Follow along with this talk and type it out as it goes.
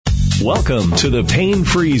Welcome to the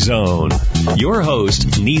Pain-Free Zone. Your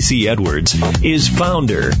host, Nisi Edwards, is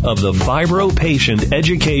founder of the Fibro Patient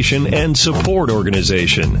Education and Support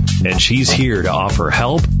Organization, and she's here to offer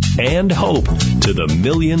help and hope to the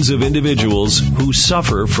millions of individuals who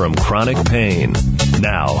suffer from chronic pain.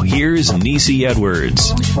 Now, here's Nisi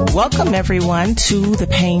Edwards. Welcome, everyone, to the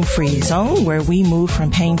Pain-Free Zone, where we move from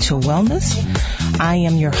pain to wellness. I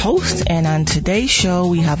am your host, and on today's show,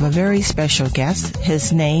 we have a very special guest.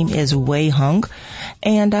 His name is Wei Houng,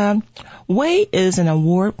 and Wei is an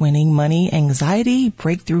award-winning money anxiety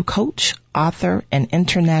breakthrough coach, author, and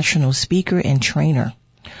international speaker and trainer.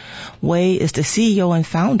 Wei is the CEO and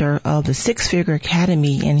founder of the Six-Figure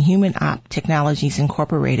Academy in HumanOp Technologies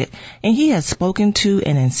Incorporated, and he has spoken to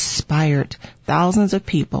and inspired thousands of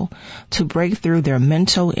people to break through their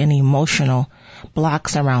mental and emotional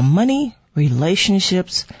blocks around money,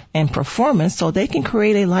 relationships, and performance so they can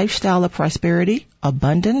create a lifestyle of prosperity,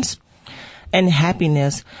 abundance, and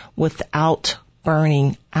happiness without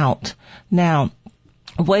burning out. Now,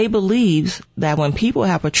 Wei believes that when people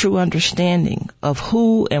have a true understanding of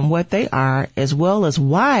who and what they are, as well as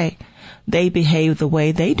why they behave the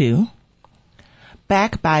way they do,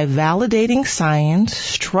 backed by validating science,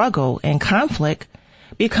 struggle, and conflict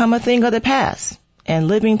become a thing of the past, and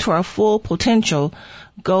living to our full potential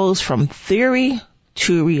goes from theory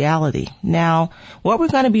to reality. Now, what we're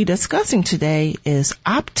going to be discussing today is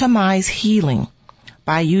optimize healing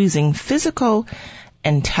by using physical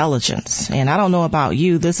intelligence. And I don't know about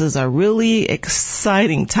you, this is a really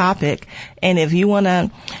exciting topic. And if you want to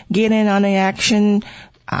get in on the action,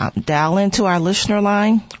 dial into our listener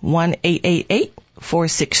line,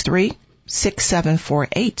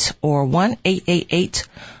 1-888-463-6748 or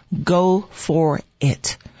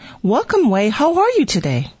 1-888-GO-FOR-IT. Welcome, Wei. How are you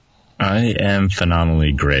today? I am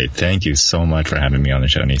phenomenally great. Thank you so much for having me on the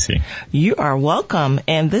show, Nisi. You are welcome.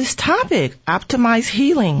 And this topic, optimize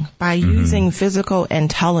healing by using physical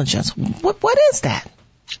intelligence. What is that?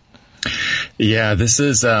 Yeah, this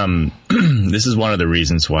is one of the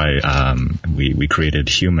reasons why we created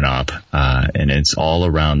HumanOp, and it's all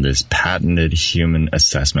around this patented human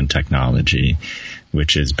assessment technology,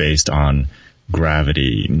 which is based on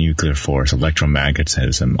gravity, nuclear force,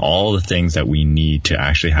 electromagnetism, all the things that we need to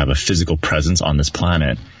actually have a physical presence on this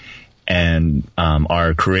planet. And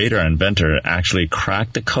our creator and inventor actually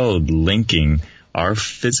cracked the code linking our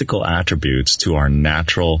physical attributes to our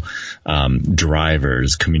natural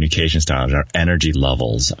drivers, communication styles, our energy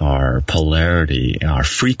levels, our polarity, our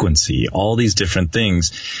frequency, all these different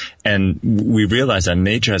things. And we realize that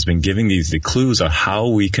nature has been giving the clues of how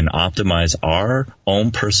we can optimize our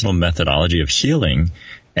own personal methodology of healing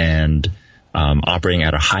and operating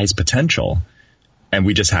at our highest potential. And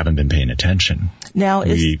we just haven't been paying attention. Now,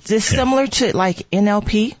 is this similar to like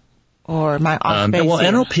NLP? Or my off base well,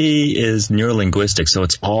 here? NLP is neurolinguistics, so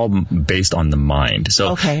it's all based on the mind.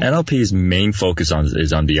 So NLP's main focus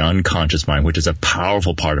is on the unconscious mind, which is a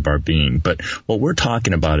powerful part of our being. But what we're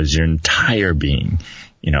talking about is your entire being,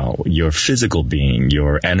 your physical being,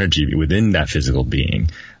 your energy within that physical being,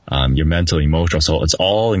 your mental, emotional. So it's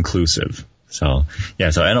all inclusive. So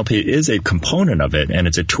NLP is a component of it, and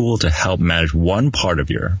it's a tool to help manage one part of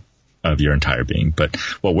your entire being. But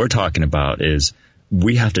what we're talking about is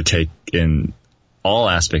we have to take in all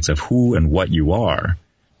aspects of who and what you are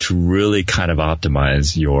to really kind of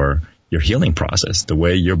optimize your healing process, the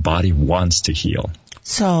way your body wants to heal.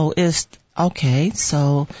 So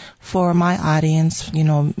so for my audience,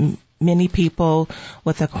 many people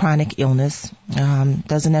with a chronic illness,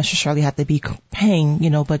 doesn't necessarily have to be pain,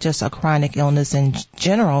 but just a chronic illness in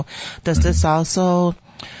general. Does this also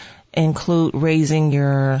include raising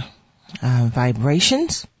your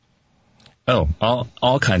vibrations? Oh,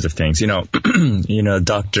 all kinds of things.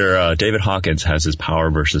 Dr. David Hawkins has his power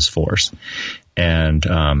versus force. And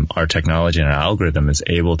our technology and our algorithm is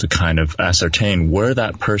able to kind of ascertain where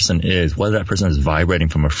that person is, whether that person is vibrating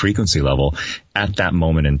from a frequency level at that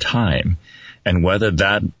moment in time. And whether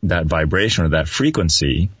that vibration or that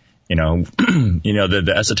frequency,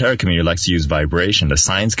 the esoteric community likes to use vibration. The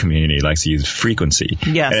science community likes to use frequency.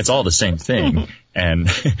 Yes. And it's all the same thing. And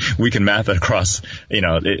we can map it across,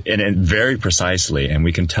 and very precisely. And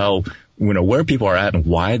we can tell, where people are at and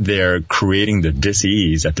why they're creating the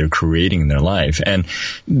dis-ease that they're creating in their life. And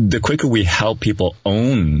the quicker we help people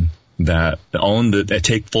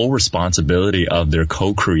take full responsibility of their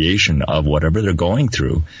co-creation of whatever they're going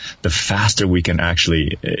through, the faster we can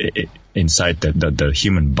actually incite the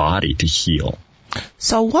human body to heal.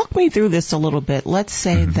 So walk me through this a little bit. Let's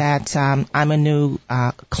say that I'm a new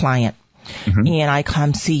client. And I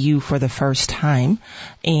come see you for the first time,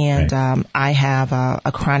 and I have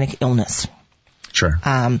a chronic illness. Sure.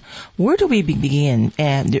 Where do we begin?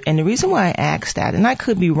 And the reason why I asked that, and I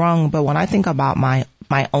could be wrong, but when I think about my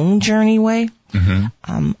own journey, Wei,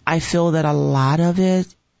 I feel that a lot of it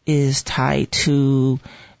is tied to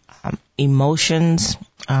emotions,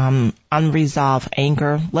 unresolved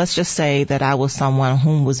anger. Let's just say that I was someone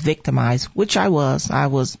who was victimized, which I was. I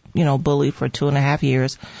was, bullied for 2.5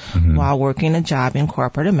 years while working a job in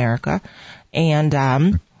corporate America. And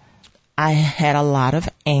I had a lot of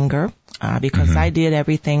anger because I did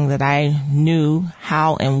everything that I knew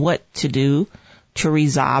how and what to do to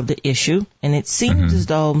resolve the issue. And it seems as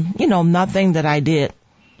though, nothing that I did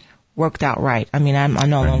worked out right. I mean, I'm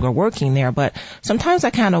no longer working there, but sometimes I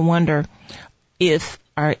kind of wonder if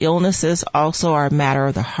our illnesses also are a matter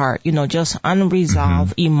of the heart, just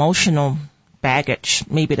unresolved emotional baggage.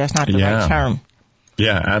 Maybe that's not the right term.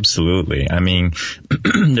 Yeah, absolutely. I mean,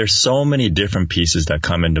 there's so many different pieces that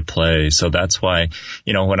come into play. So that's why,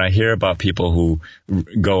 when I hear about people who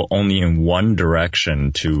go only in one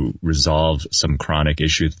direction to resolve some chronic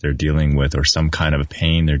issue that they're dealing with or some kind of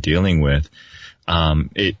pain they're dealing with,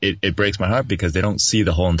 it breaks my heart because they don't see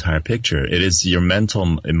the whole entire picture. It is your mental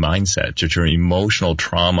mindset, your emotional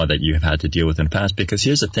trauma that you have had to deal with in the past. Because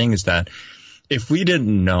here's the thing is that if we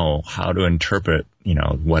didn't know how to interpret,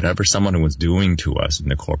 whatever someone was doing to us in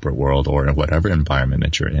the corporate world or in whatever environment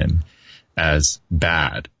that you're in as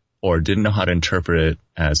bad, or didn't know how to interpret it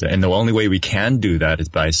and the only way we can do that is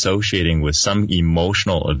by associating with some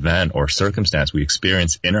emotional event or circumstance we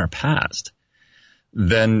experienced in our past,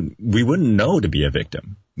 then we wouldn't know to be a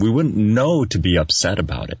victim. We wouldn't know to be upset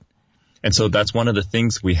about it. And so that's one of the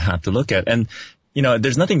things we have to look at. And,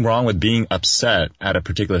 there's nothing wrong with being upset at a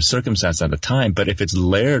particular circumstance at a time, but if it's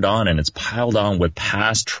layered on and it's piled on with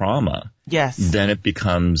past trauma, then it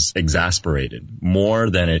becomes exasperated more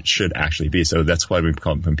than it should actually be. So that's why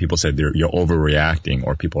when people say you're overreacting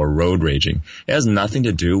or people are road raging, it has nothing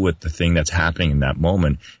to do with the thing that's happening in that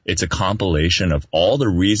moment. It's a compilation of all the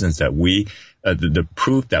reasons that the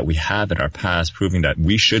proof that we have in our past proving that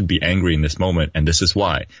we should be angry in this moment, and this is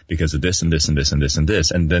why, because of this and this and this and this and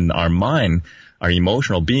this. And then our mind, our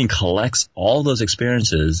emotional being collects all those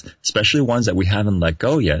experiences, especially ones that we haven't let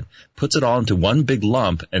go yet, puts it all into one big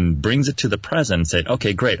lump and brings it to the present and say,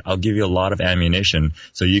 okay, great, I'll give you a lot of ammunition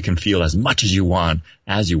so you can feel as much as you want,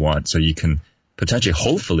 so you can potentially,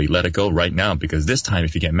 hopefully let it go right now, because this time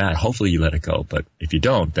if you get mad, hopefully you let it go. But if you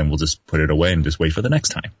don't, then we'll just put it away and just wait for the next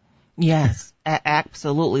time. Yes,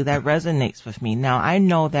 absolutely. That resonates with me. Now, I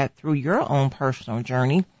know that through your own personal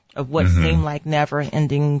journey of what seemed like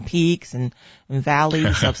never-ending peaks and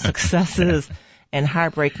valleys of successes and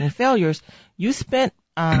heartbreaking failures, you spent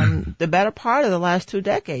the better part of the last 2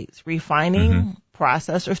 decades refining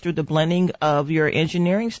processors through the blending of your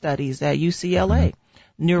engineering studies at UCLA,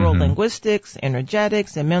 neurolinguistics,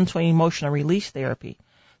 energetics, and mental and emotional release therapy.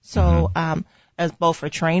 So, as both a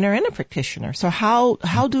trainer and a practitioner. So how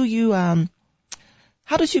did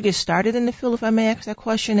you get started in the field, if I may ask that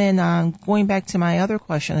question? And going back to my other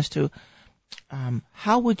question as to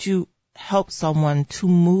how would you help someone to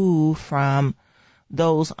move from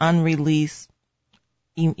those unreleased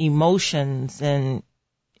emotions and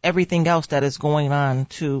everything else that is going on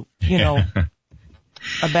to,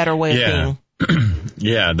 a better way of being?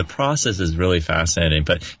 Yeah, the process is really fascinating.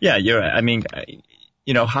 But yeah,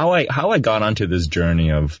 how I got onto this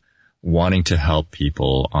journey of wanting to help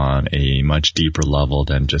people on a much deeper level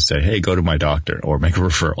than just say, hey, go to my doctor or make a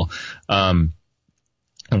referral.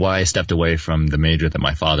 And why I stepped away from the major that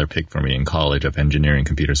my father picked for me in college of engineering,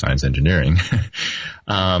 computer science engineering.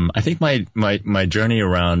 I think my journey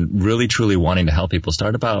around really truly wanting to help people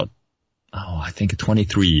started about, I think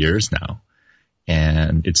 23 years now.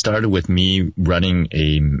 And it started with me running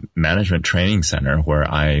a management training center where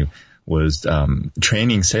I was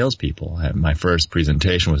training salespeople. My first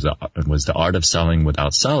presentation was the art of selling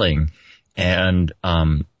without selling. And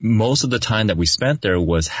most of the time that we spent there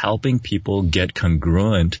was helping people get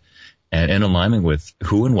congruent and in alignment with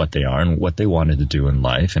who and what they are and what they wanted to do in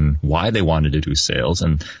life and why they wanted to do sales.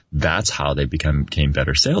 And that's how they became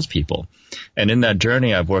better salespeople. And in that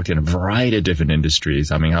journey, I've worked in a variety of different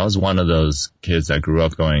industries. I mean, I was one of those kids that grew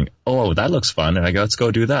up going, oh, that looks fun. And I go, let's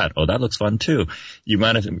go do that. Oh, that looks fun too.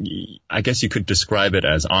 I guess you could describe it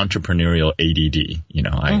as entrepreneurial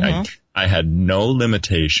ADD. I had no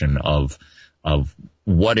limitation of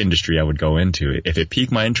what industry I would go into. If it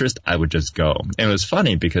piqued my interest, I would just go. And it was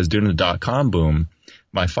funny because during the dot-com boom,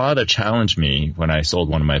 my father challenged me when I sold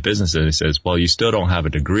one of my businesses. He says, well, you still don't have a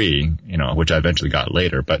degree, which I eventually got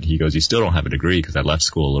later. But he goes, you still don't have a degree, because I left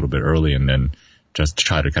school a little bit early and then just to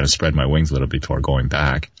try to kind of spread my wings a little bit before going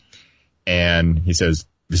back. And he says,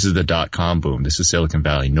 This is the .com boom. This is Silicon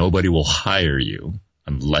Valley. Nobody will hire you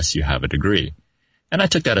unless you have a degree. And I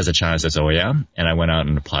took that as a challenge. I said, oh yeah. And I went out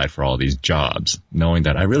and applied for all these jobs, knowing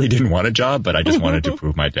that I really didn't want a job, but I just wanted to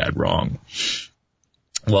prove my dad wrong.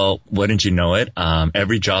 Well, wouldn't you know it?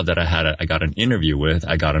 Every job that I got an interview with,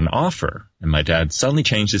 I got an offer. And my dad suddenly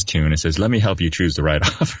changed his tune and says, let me help you choose the right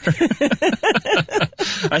offer.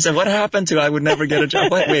 I said, what happened to I would never get a job?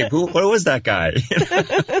 Wait, who was that guy?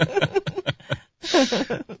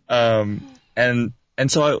 And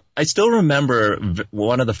so I still remember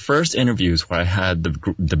one of the first interviews where I had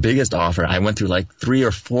the biggest offer. I went through like 3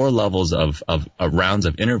 or 4 levels of rounds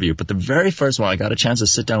of interview. But the very first one, I got a chance to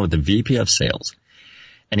sit down with the VP of sales.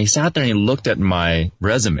 And he sat there and he looked at my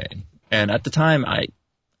resume. And at the time, I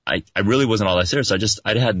really wasn't all that serious.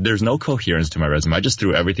 There's no coherence to my resume. I just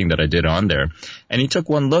threw everything that I did on there. And he took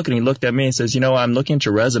one look and he looked at me and says, I'm looking at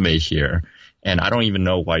your resume here. And I don't even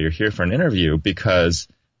know why you're here for an interview because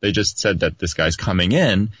they just said that this guy's coming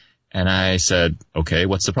in. And I said, okay,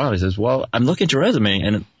 what's the problem? He says, well, I'm looking at your resume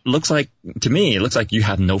and it looks like you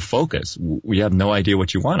have no focus. We have no idea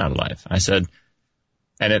what you want out of life. I said,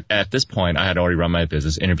 and at this point, I had already run my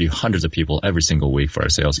business, interviewed hundreds of people every single week for our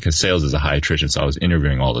sales because sales is a high attrition. So I was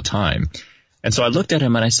interviewing all the time. And so I looked at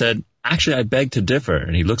him and I said, actually, I beg to differ.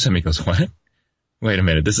 And he looks at me and goes, what? Wait a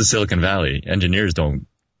minute. This is Silicon Valley. Engineers don't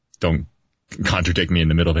contradict me in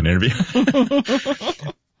the middle of an interview.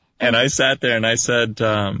 And I sat there and I said,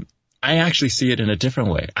 I actually see it in a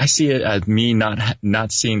different way. I see it as me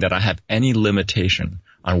not seeing that I have any limitation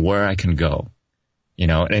on where I can go.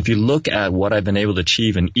 And if you look at what I've been able to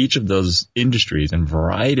achieve in each of those industries and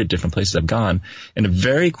variety of different places I've gone, in a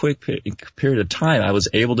very quick period of time, I was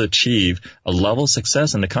able to achieve a level of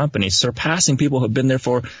success in the company, surpassing people who have been there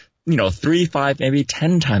for, 3, 5, maybe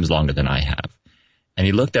 10 times longer than I have. And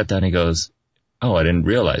he looked at that and he goes, oh, I didn't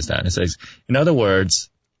realize that. And he says, in other words,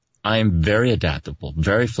 I am very adaptable,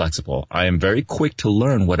 very flexible. I am very quick to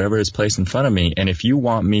learn whatever is placed in front of me. And if you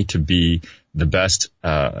want me to be the best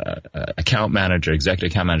account manager,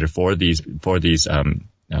 executive account manager for these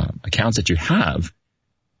accounts that you have,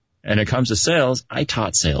 and it comes to sales, I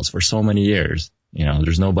taught sales for so many years.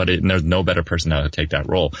 There's no better person now to take that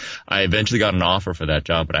role. I eventually got an offer for that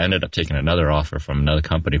job, but I ended up taking another offer from another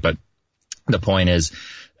company. But the point is,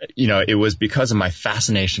 it was because of my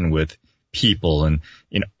fascination with people and,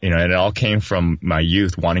 and it all came from my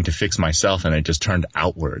youth wanting to fix myself, and it just turned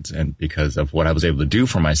outwards. And because of what I was able to do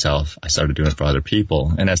for myself, I started doing it for other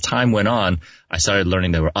people. And as time went on, I started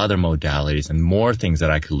learning there were other modalities and more things that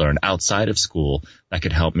I could learn outside of school that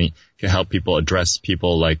could help people address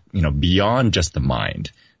people like, beyond just the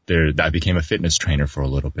mind. I became a fitness trainer for a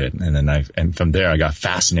little bit, and from there I got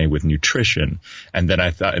fascinated with nutrition, and then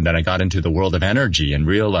I got into the world of energy and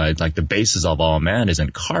realized like the basis of all man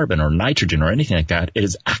isn't carbon or nitrogen or anything like that. It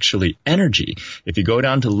is actually energy. If you go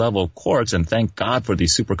down to the level of quarks, and thank God for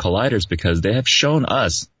these super colliders because they have shown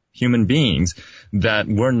us human beings that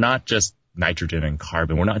we're not just nitrogen and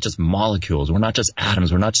carbon. We're not just molecules. We're not just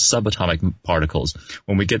atoms. We're not just subatomic particles.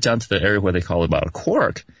 When we get down to the area where they call it about a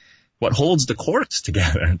quark, what holds the quarks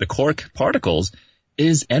together, the quark particles,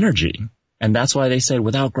 is energy. And that's why they say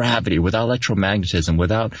without gravity, without electromagnetism,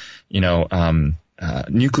 without,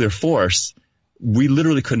 nuclear force, we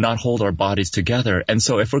literally could not hold our bodies together. And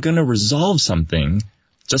so if we're going to resolve something,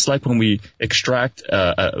 just like when we extract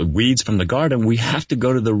weeds from the garden, we have to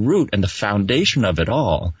go to the root, and the foundation of it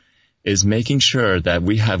all is making sure that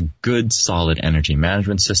we have good, solid energy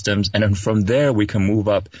management systems. And then from there, we can move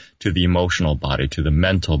up to the emotional body, to the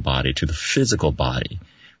mental body, to the physical body.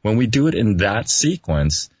 When we do it in that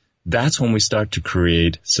sequence, that's when we start to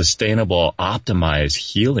create sustainable, optimized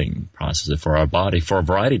healing processes for our body for a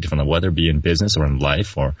variety of different, whether it be in business or in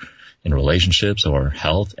life or in relationships or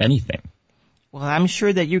health, anything. Well, I'm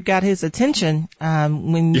sure that you got his attention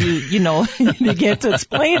when you began to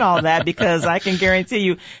explain all that, because I can guarantee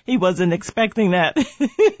you he wasn't expecting that.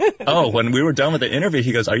 Oh, when we were done with the interview,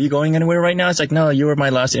 he goes, "Are you going anywhere right now?" I was like, "No, you were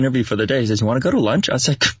my last interview for the day." He says, "You want to go to lunch?" I was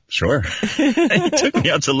like, "Sure." And he took me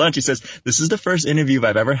out to lunch. He says, "This is the first interview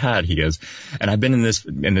I've ever had." He goes, "And I've been in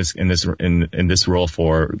this role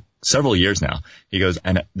for several years now." He goes,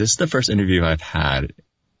 "And this is the first interview I've had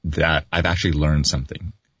that I've actually learned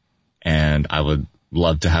something. And I would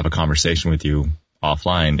love to have a conversation with you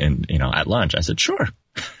offline and, at lunch." I said, "Sure."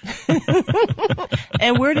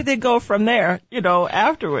 And where did it go from there,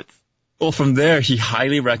 afterwards? Well, from there, he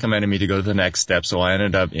highly recommended me to go to the next step. So I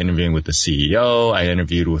ended up interviewing with the CEO. I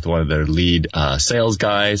interviewed with one of their lead sales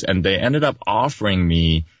guys, and they ended up offering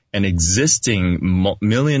me an existing $1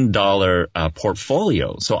 million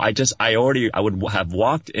portfolio. So I would have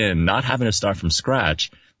walked in, not having to start from scratch,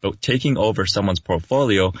 but taking over someone's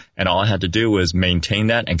portfolio, and all I had to do was maintain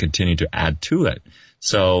that and continue to add to it.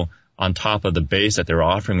 So on top of the base that they were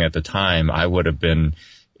offering me at the time, I would have been,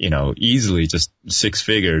 easily just 6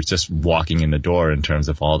 figures just walking in the door in terms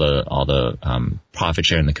of all the profit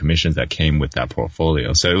share and the commissions that came with that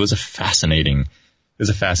portfolio. So it was a fascinating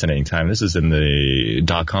time. This is in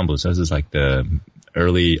the .com boom. So this is like the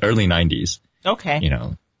early 90s. Okay.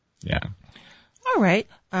 Yeah. All right.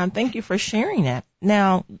 Thank you for sharing that.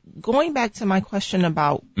 Now, going back to my question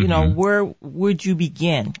about, where would you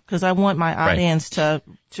begin? Because I want my audience to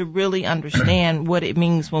really understand what it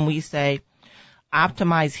means when we say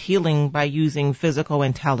optimize healing by using physical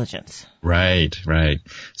intelligence. Right.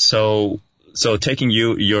 So taking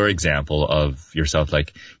your example of yourself,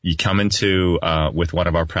 like you come into with one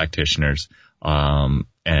of our practitioners,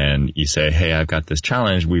 and you say, hey, I've got this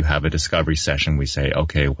challenge. We have a discovery session. We say,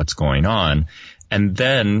 okay, what's going on? And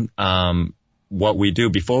then what we do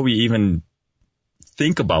before we even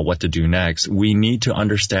think about what to do next, we need to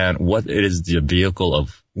understand what is the vehicle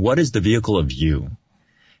of you.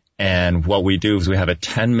 And what we do is we have a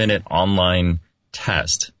 10-minute online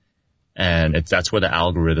test, and that's where the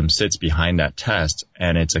algorithm sits behind that test.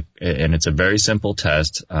 And it's a very simple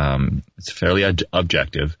test. It's fairly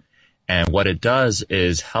objective. And what it does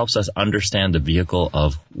is helps us understand the vehicle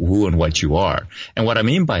of who and what you are. And what I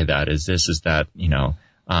mean by that is that,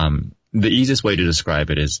 the easiest way to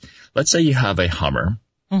describe it is, let's say you have a Hummer,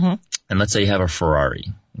 and let's say you have a Ferrari.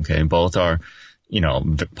 Okay. Both are,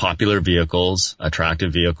 popular vehicles,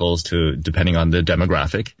 attractive vehicles depending on the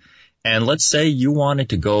demographic. And let's say you wanted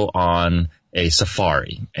to go on a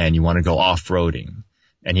safari and you want to go off-roading,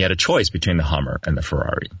 and you had a choice between the Hummer and the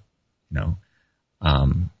Ferrari.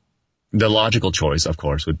 The logical choice, of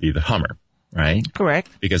course, would be the Hummer, right? Correct.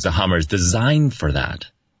 Because the Hummer is designed for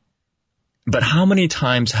that. But how many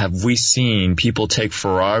times have we seen people take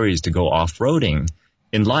Ferraris to go off-roading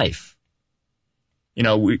in life?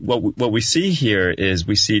 What we see here is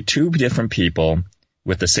we see 2 different people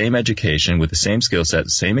with the same education, with the same skill set,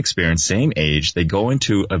 same experience, same age. They go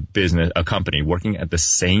into a company working at the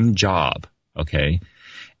same job, okay?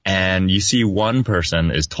 And you see one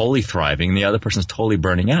person is totally thriving and the other person is totally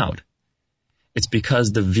burning out. It's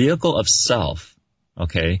because the vehicle of self,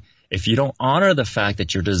 okay, if you don't honor the fact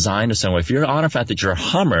that you're designed a certain way, if you honor the fact that you're a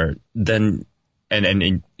Hummer, then,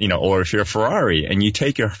 or if you're a Ferrari and you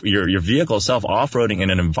take your vehicle self off-roading in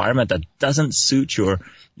an environment that doesn't suit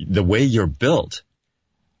the way you're built,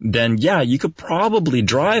 then yeah, you could probably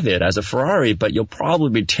drive it as a Ferrari, but you'll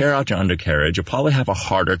probably tear out your undercarriage. You'll probably have a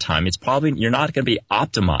harder time. You're not going to be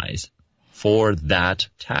optimized for that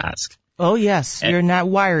task. Oh yes, you're not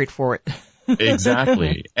wired for it.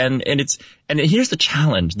 Exactly. And here's the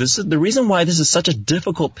challenge. The reason why this is such a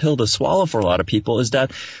difficult pill to swallow for a lot of people is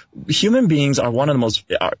that human beings are one of the most,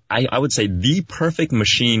 I would say, the perfect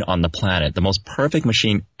machine on the planet, the most perfect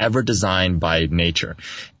machine ever designed by nature.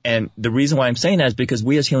 And the reason why I'm saying that is because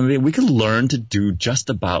we as human beings, we can learn to do just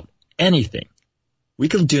about anything.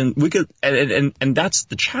 And that's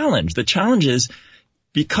the challenge. The challenge is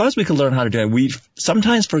because we can learn how to do it, we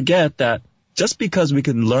sometimes forget that just because we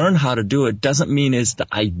can learn how to do it doesn't mean it's the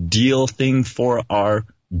ideal thing for our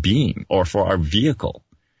being or for our vehicle.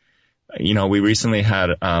 We recently had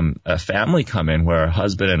a family come in where a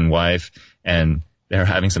husband and wife, and they're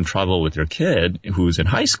having some trouble with their kid who's in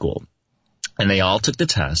high school. And they all took the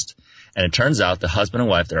test. And it turns out the husband and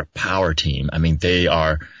wife, they're a power team. I mean, they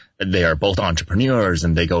are both entrepreneurs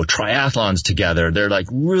and they go triathlons together. They're like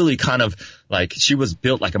really kind of like, she was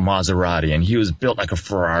built like a Maserati and he was built like a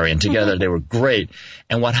Ferrari, and together they were great.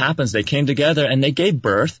 And what happens? They came together and they gave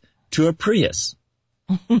birth to a Prius.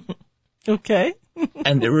 Okay.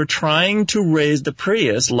 And they were trying to raise the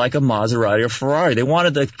Prius like a Maserati or Ferrari. They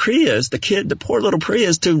wanted the Prius, the poor little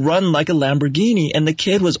Prius, to run like a Lamborghini, and the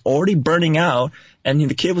kid was already burning out, and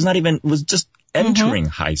the kid was just entering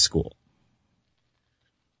high school.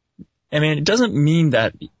 I mean, it doesn't mean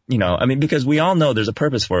that, because we all know there's a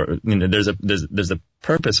purpose for, there's a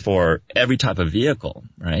purpose for every type of vehicle,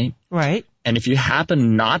 right? Right. And if you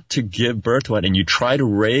happen not to give birth to it and you try to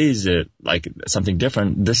raise it like something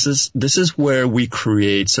different, this is where we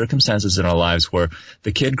create circumstances in our lives where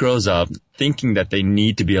the kid grows up thinking that they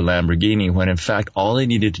need to be a Lamborghini, when in fact all they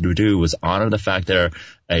needed to do was honor the fact they're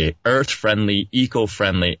a earth-friendly,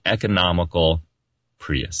 eco-friendly, economical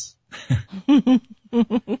Prius.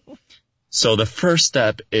 So the first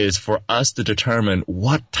step is for us to determine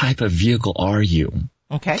what type of vehicle are you.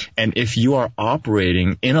 Okay. And if you are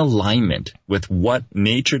operating in alignment with what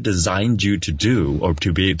nature designed you to do or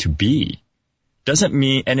to be, doesn't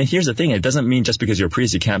mean, and here's the thing, it doesn't mean just because you're a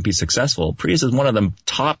Prius you can't be successful. Prius is one of the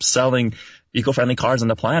top selling eco-friendly cars on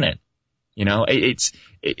the planet. You know,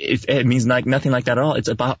 it means like nothing like that at all. It's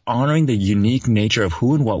about honoring the unique nature of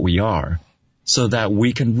who and what we are so that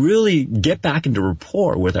we can really get back into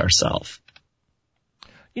rapport with ourselves.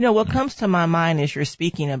 You know, what comes to my mind as you're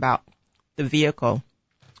speaking about the vehicle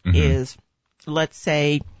is, let's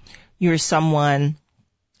say you're someone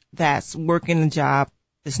that's working a job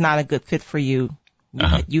that's not a good fit for you.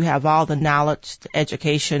 You have all the knowledge, the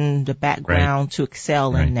education, the background to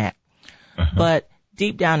excel in that. But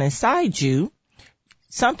deep down inside you,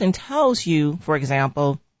 something tells you, for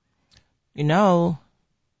example, you know,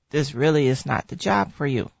 this really is not the job for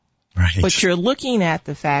you. Right. But you're looking at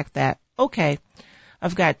the fact that, okay,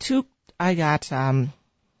 I've got 2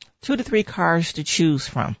 to 3 cars to choose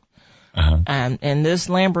from. And this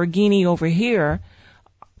Lamborghini over here,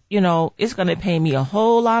 you know, it's going to pay me a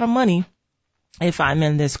whole lot of money if I'm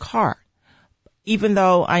in this car. Even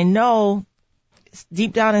though I know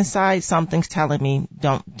deep down inside something's telling me,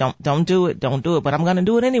 don't do it, but I'm going to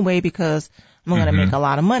do it anyway because I'm going to make a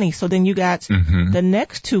lot of money. So then you got the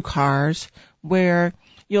next 2 cars where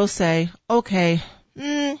you'll say, okay,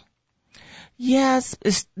 yes,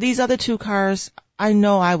 these other 2 cars, I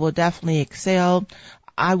know I will definitely excel.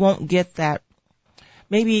 I won't get that.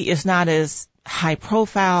 Maybe it's not as high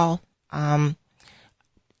profile. I'm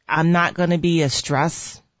not going to be as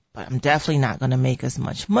stressed, but I'm definitely not going to make as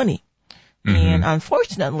much money. And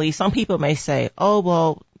unfortunately, some people may say, oh,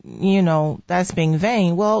 well, you know, that's being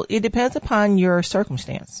vain. Well, it depends upon your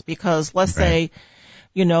circumstance, because let's say,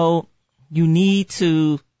 you know, you need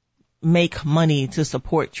to make money to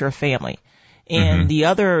support your family. And the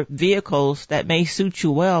other vehicles that may suit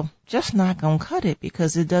you well, just not going to cut it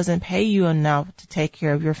because it doesn't pay you enough to take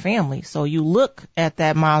care of your family. So you look at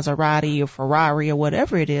that Maserati or Ferrari or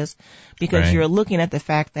whatever it is because you're looking at the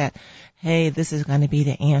fact that, hey, this is going to be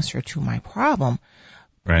the answer to my problem.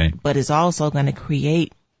 Right. But it's also going to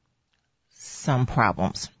create some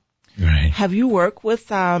problems. Right. Have you worked with,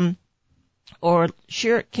 or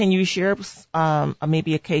can you share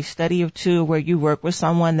maybe a case study or 2 where you work with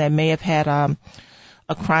someone that may have had a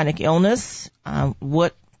chronic illness?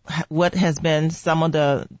 What has been some of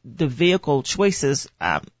the vehicle choices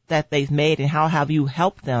that they've made, and how have you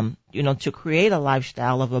helped them, you know, to create a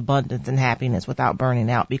lifestyle of abundance and happiness without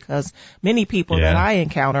burning out? Because many people that I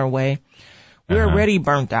encounter, we're already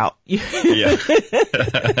burnt out. Yeah.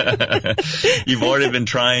 You've already been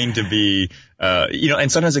trying to be, you know,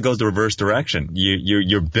 and sometimes it goes the reverse direction.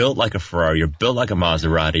 You're built like a Ferrari, you're built like a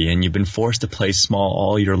Maserati, and you've been forced to play small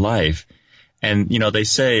all your life. And, you know, they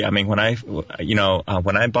say, I mean, when I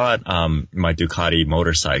bought, my Ducati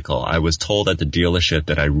motorcycle, I was told at the dealership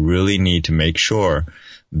that I really need to make sure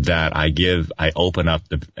that I open up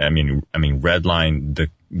redline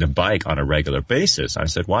the bike on a regular basis. I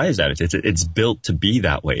said, why is that? It's built to be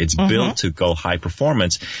that way. It's built to go high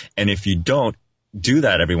performance. And if you don't do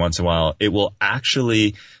that every once in a while, it will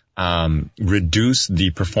actually, reduce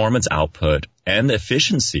the performance output and the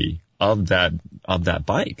efficiency of that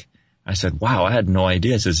bike. I said, wow, I had no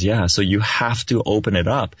idea. It says, yeah, so you have to open it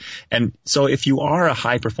up. And so if you are a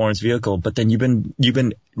high performance vehicle, but then you've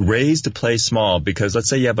been raised to play small, because let's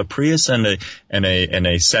say you have a Prius and a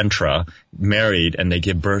Sentra married, and they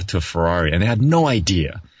give birth to a Ferrari, and they had no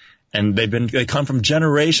idea. And they come from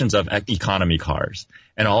generations of economy cars.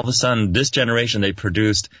 And all of a sudden, this generation, they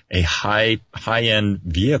produced a high-end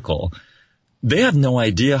vehicle. They have no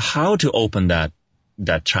idea how to open that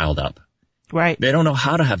child up. Right. They don't know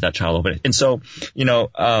how to have that child open it. And so, you know,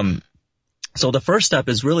 so the first step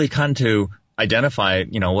is really kind of to identify,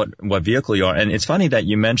 you know, what vehicle you are. And it's funny that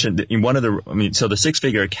you mentioned that in so the Six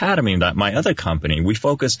Figure Academy, that my other company, we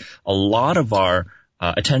focus a lot of our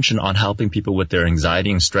attention on helping people with their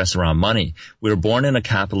anxiety and stress around money. We were born in a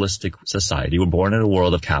capitalistic society. We're born in a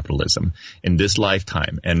world of capitalism in this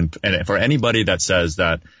lifetime. And for anybody that says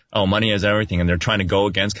that, oh, money is everything, and they're trying to go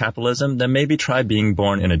against capitalism, then maybe try being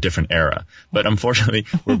born in a different era. But unfortunately,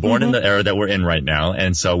 we're born in the era that we're in right now,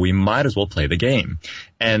 and so we might as well play the game.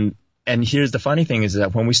 And here's the funny thing is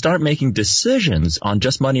that when we start making decisions on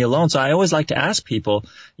just money alone, so I always like to ask people,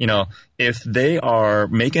 you know, if they are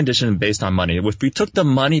making a decision based on money, if we took the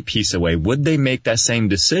money piece away, would they make that same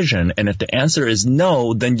decision? And if the answer is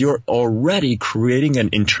no, then you're already creating an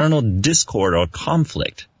internal discord or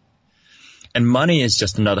conflict. And money is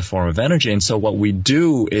just another form of energy. And so what we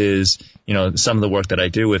do is, you know, some of the work that I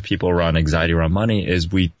do with people around anxiety around money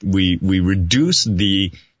is we reduce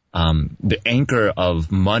the anchor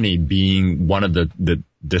of money being one of the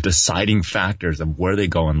deciding factors of where they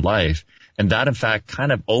go in life. And that, in fact,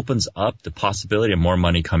 kind of opens up the possibility of more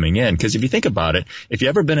money coming in. Because if you think about it, if you've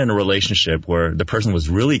ever been in a relationship where the person was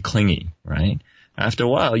really clingy, right? after a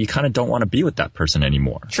while, you kind of don't want to be with that person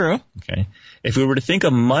anymore. True. Okay. If we were to think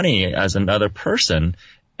of money as another person,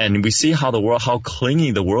 and we see how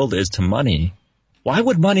clingy the world is to money, why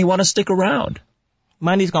would money want to stick around?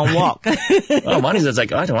 Money's gonna walk. Oh, money's just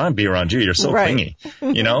like, I don't want to be around you. You're so clingy,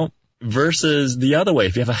 versus the other way.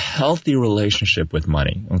 If you have a healthy relationship with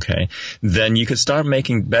money, okay, then you could start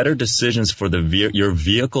making better decisions for your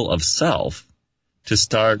vehicle of self to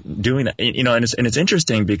start doing that. And it's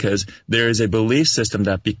interesting because there is a belief system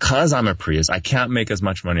that because I'm a Prius, I can't make as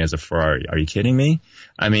much money as a Ferrari. Are you kidding me?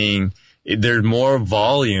 I mean, there's more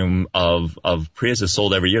volume of Priuses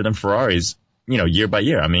sold every year than Ferraris, year by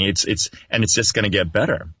year. I mean, it's just going to get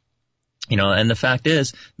better. And the fact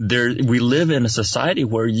is, we live in a society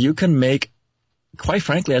where you can make, quite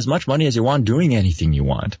frankly, as much money as you want doing anything you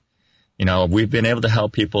want. We've been able to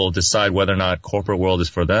help people decide whether or not corporate world is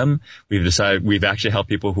for them. We've actually helped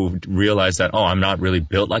people who realize that, I'm not really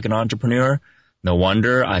built like an entrepreneur. No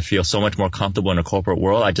wonder I feel so much more comfortable in a corporate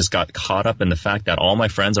world. I just got caught up in the fact that all my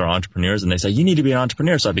friends are entrepreneurs and they say, you need to be an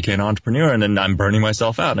entrepreneur. So I became an entrepreneur and then I'm burning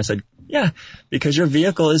myself out. And I said, yeah, because your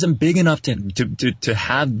vehicle isn't big enough to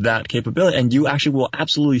have that capability, and you actually will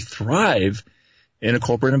absolutely thrive in a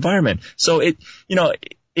corporate environment. So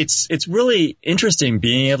it's really interesting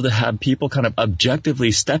being able to have people kind of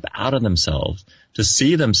objectively step out of themselves to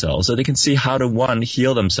see themselves so they can see how to, one,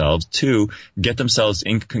 heal themselves, two, get themselves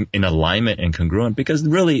in alignment and congruent, because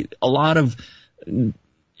really a lot of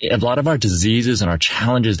our diseases and our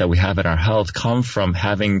challenges that we have in our health come from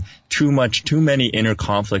having too many inner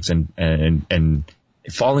conflicts and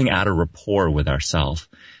falling out of rapport with ourselves.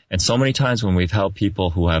 And so many times when we've helped people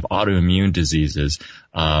who have autoimmune diseases,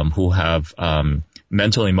 who have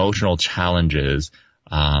mental emotional challenges,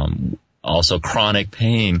 also chronic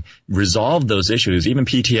pain, resolve those issues, even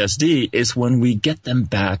PTSD, is when we get them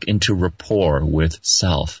back into rapport with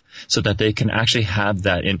self so that they can actually have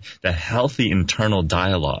that healthy internal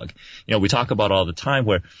dialogue. We talk about all the time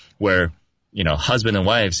where husband and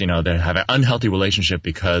wives, they have an unhealthy relationship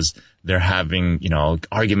because they're having,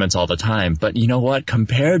 arguments all the time. But you know what?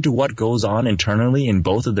 Compared to what goes on internally in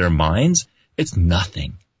both of their minds, it's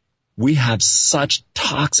nothing. We have such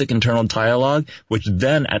toxic internal dialogue, which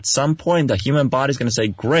then at some point the human body is going to say,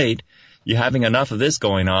 great, you're having enough of this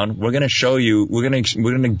going on. We're going to show you, we're going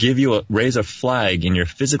to give you raise a flag in your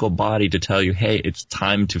physical body to tell you, hey, it's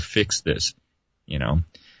time to fix this,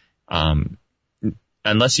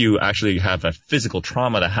 unless you actually have a physical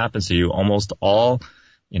trauma that happens to you, almost all,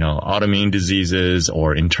 autoimmune diseases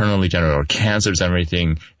or internally generated or cancers and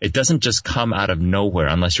everything, it doesn't just come out of nowhere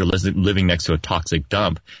unless you're living next to a toxic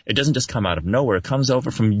dump. It doesn't just come out of nowhere. It comes over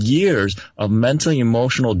from years of mentally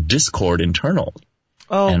emotional discord internal.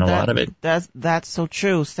 Oh, and a lot of it. That's so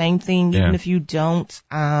true. Same thing, even if you don't,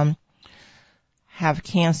 have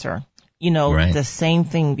cancer, right. The same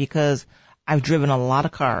thing, because I've driven a lot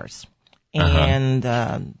of cars. And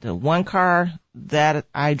the one car that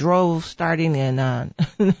I drove starting in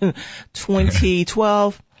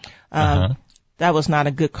 2012, that was not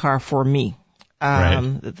a good car for me.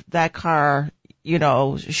 That car,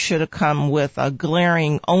 should have come with a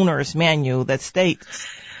glaring owner's manual that states,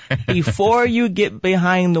 before you get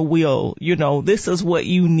behind the wheel, this is what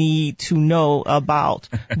you need to know about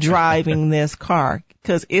driving this car,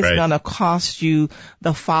 because it's going to cost you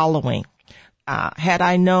the following. Had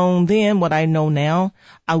I known then what I know now,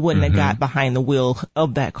 I wouldn't have got behind the wheel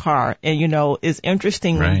of that car. And, it's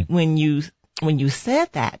interesting when you said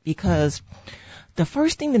that, because the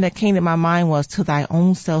first thing that came to my mind was, to thy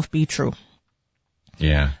own self be true.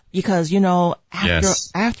 Yeah. Because,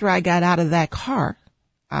 after I got out of that car,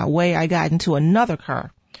 I got into another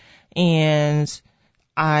car, and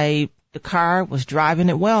the car was driving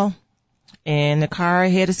it well, and the car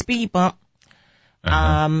had a speed bump.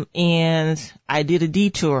 And I did a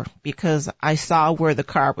detour because I saw where the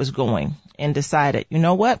car was going and decided, you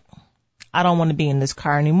know what? I don't want to be in this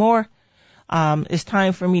car anymore. It's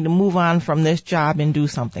time for me to move on from this job and do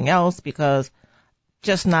something else, because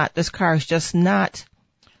this car is just not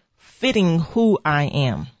fitting who I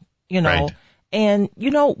am, Right. And,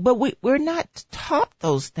 but we're not taught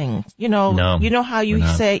those things, No, you know how you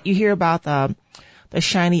hear about the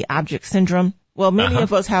shiny object syndrome. Well, many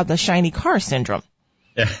of us have the shiny car syndrome.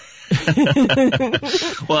 Yeah.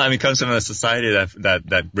 Well, it comes from a society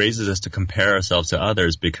that raises us to compare ourselves to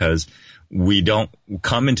others because we don't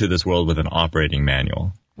come into this world with an operating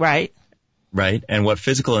manual. Right. Right. And what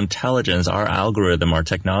physical intelligence, our algorithm, our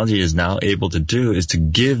technology is now able to do is to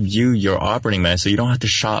give you your operating manual, so you don't have to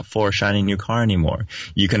shop for a shiny new car anymore.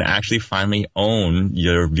 You can actually finally own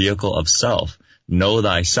your vehicle of self, know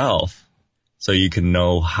thyself, so you can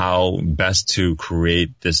know how best to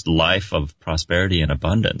create this life of prosperity and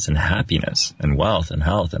abundance and happiness and wealth and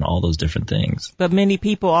health and all those different things. But many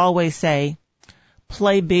people always say,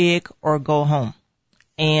 play big or go home.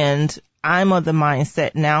 And I'm of the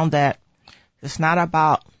mindset now that it's not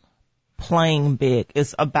about playing big.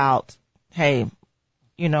 It's about, hey,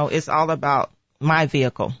 it's all about my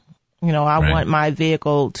vehicle. I want my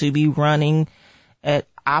vehicle to be running at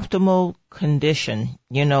optimal condition,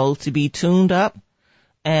 to be tuned up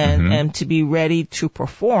and to be ready to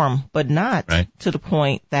perform, but not to the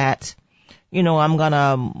point that, I'm going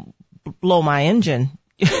to blow my engine.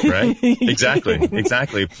 Right.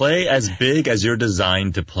 Exactly. Play as big as you're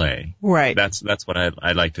designed to play. Right. That's what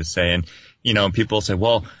I like to say. And, people say,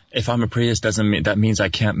 well, if I'm a Prius, that means I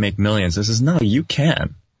can't make millions. This is no, you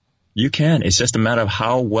can. You can. It's just a matter of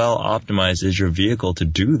how well optimized is your vehicle to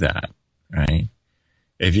do that. Right.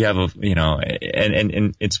 If you have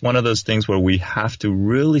and it's one of those things where we have to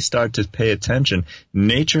really start to pay attention.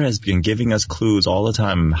 Nature has been giving us clues all the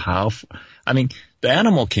time the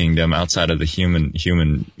animal kingdom outside of the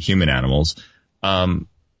human animals, a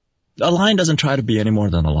lion doesn't try to be any more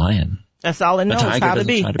than a lion. That's all it knows how to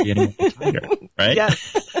be. A tiger doesn't try to be any more than a tiger, right?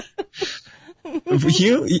 Yes.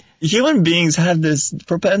 Human beings have this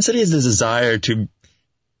propensity, this desire to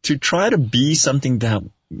try to be something that,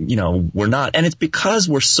 we're not. And it's because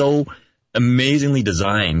we're so amazingly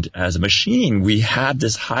designed as a machine. We have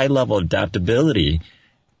this high level of adaptability.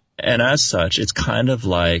 And as such, it's kind of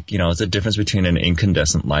like, it's a difference between an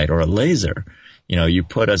incandescent light or a laser. You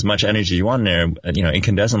put as much energy you want in there,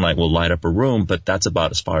 incandescent light will light up a room, but that's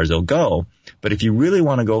about as far as it'll go. But if you really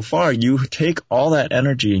want to go far, you take all that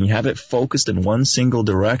energy and you have it focused in one single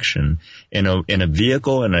direction in a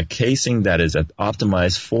vehicle, in a casing that is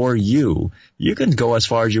optimized for you. You can go as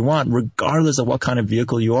far as you want, regardless of what kind of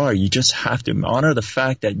vehicle you are. You just have to honor the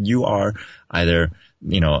fact that you are either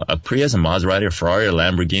a Prius, a Maserati, a Ferrari, a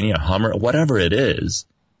Lamborghini, a Hummer, whatever it is,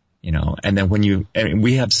 and then and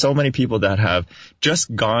we have so many people that have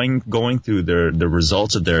just going through the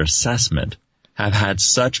results of their assessment have had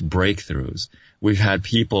such breakthroughs. We've had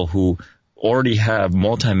people who already have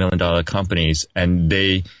multi-million-dollar companies, and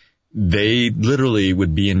they literally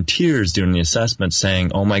would be in tears during the assessment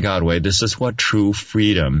saying, oh my God, Wei, this is what true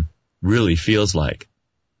freedom really feels like.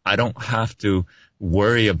 I don't have to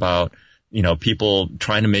worry about people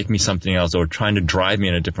trying to make me something else or trying to drive me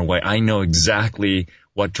in a different way. I know exactly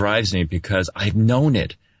what drives me because I've known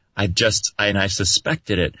it. I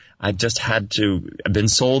suspected it. I've been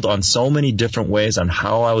sold on so many different ways on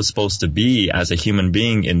how I was supposed to be as a human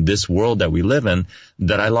being in this world that we live in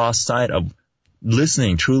that I lost sight of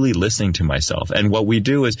truly listening to myself. And what we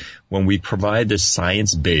do is when we provide this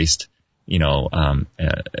science-based,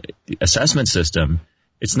 assessment system,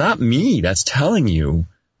 it's not me that's telling you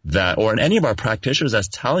that, or any of our practitioners that's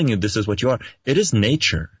telling you this is what you are. It is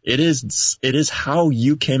nature. It is how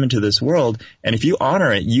you came into this world. And if you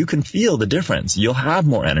honor it, you can feel the difference. You'll have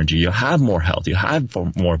more energy. You'll have more health. You'll have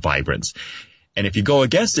more vibrance. And if you go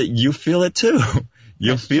against it, you feel it too.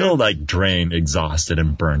 You'll feel like drained, exhausted,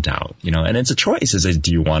 and burnt out, and it's a choice.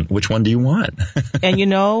 Which one do you want? And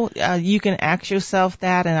you can ask yourself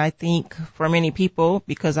that. And I think for many people,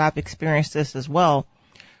 because I've experienced this as well,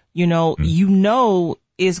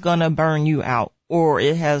 is going to burn you out, or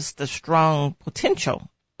it has the strong potential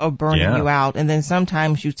of burning you out. And then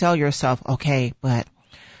sometimes you tell yourself, okay, but,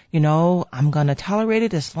 I'm going to tolerate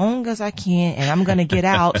it as long as I can, and I'm going to get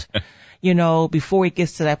out, before it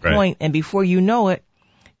gets to that point. And before you know it,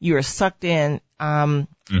 you're sucked in, and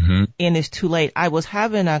it's too late. I was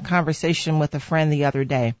having a conversation with a friend the other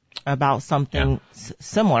day about something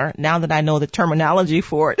similar. Now that I know the terminology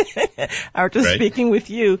for it, after speaking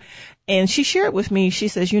with you. And she shared with me, she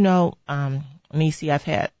says, Nisi, I've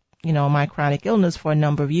had, my chronic illness for a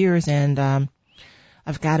number of years, and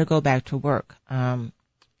I've got to go back to work.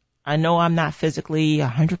 I know I'm not physically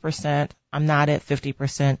 100%. I'm not at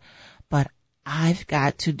 50%, but I've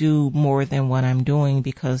got to do more than what I'm doing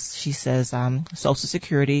because she says Social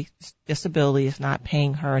Security disability is not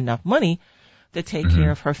paying her enough money to take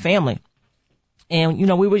care of her family. And,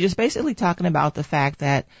 we were just basically talking about the fact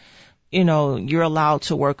that you're allowed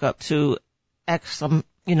to work up to X,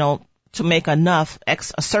 to make enough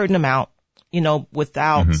a certain amount,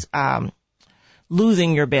 without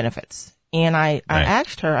losing your benefits. And I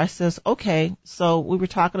asked her, I says, okay, so we were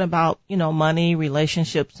talking about, money,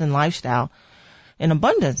 relationships, and lifestyle and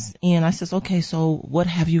abundance. And I says, okay, so what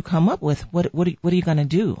have you come up with? What are you going to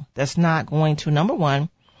do that's not going to, number one,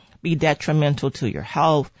 be detrimental to your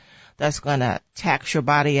health, that's going to tax your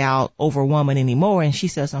body out, overwhelm it anymore? And she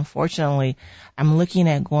says, unfortunately, I'm looking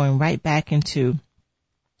at going right back into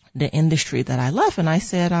the industry that I left. And I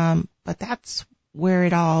said, but that's where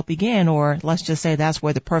it all began, or let's just say that's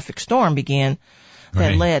where the perfect storm began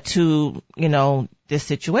that led to, this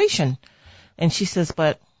situation. And she says,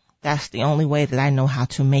 but that's the only way that I know how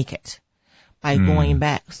to make it, by going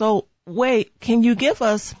back. So, Wei, can you give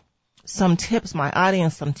us some tips, my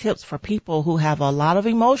audience, some tips for people who have a lot of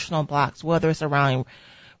emotional blocks, whether it's around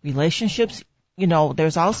relationships?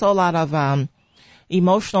 There's also a lot of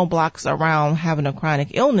emotional blocks around having a chronic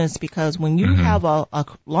illness, because when you have a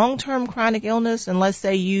long-term chronic illness, and let's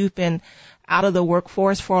say you've been out of the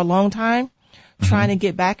workforce for a long time, trying to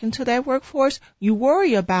get back into that workforce, you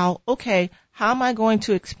worry about, okay, how am I going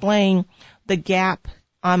to explain the gap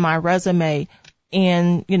on my resume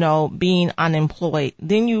and, being unemployed?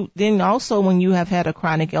 Then also when you have had a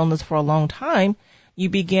chronic illness for a long time, you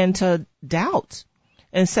begin to doubt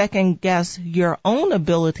and second guess your own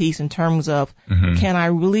abilities in terms of, can I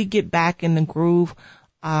really get back in the groove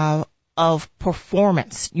of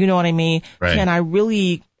performance? You know what I mean? Right. Can I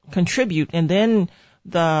really contribute? And then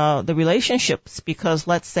the relationships, because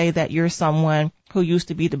let's say that you're someone who used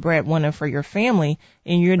to be the breadwinner for your family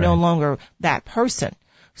and you're no longer that person.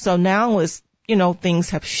 So now it's, things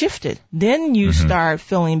have shifted. Then you start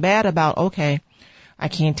feeling bad about, okay, I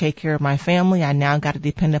can't take care of my family. I now got to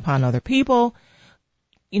depend upon other people.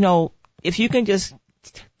 If you can just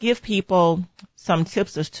give people some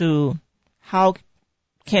tips as to how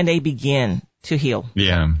can they begin to heal.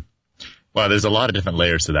 Yeah. Well, there's a lot of different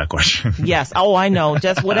layers to that question. Yes. Oh, I know.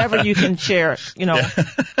 Just whatever you can share, I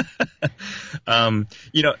have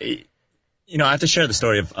to share the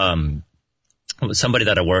story of somebody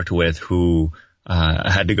that I worked with who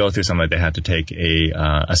had to go through something. They had to take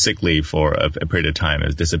a sick leave for a period of time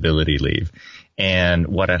as disability leave. And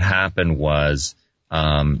what had happened was,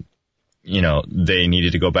 they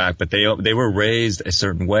needed to go back, but they were raised a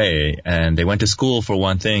certain way, and they went to school for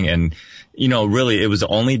one thing, and really it was the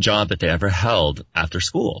only job that they ever held after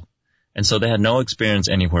school. And so they had no experience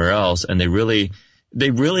anywhere else, and they really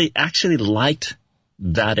actually liked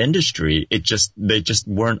that industry. They just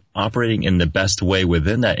weren't operating in the best way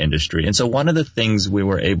within that industry. And so one of the things we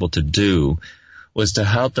were able to do was to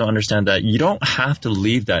help them understand that you don't have to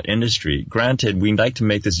leave that industry. Granted, we like to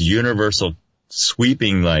make this universal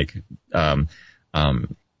sweeping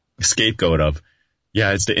scapegoat of,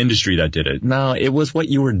 it's the industry that did it. No, it was what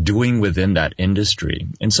you were doing within that industry.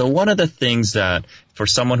 And so one of the things that for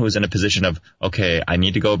someone who's in a position of, okay, I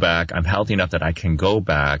need to go back, I'm healthy enough that I can go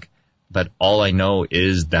back, but all I know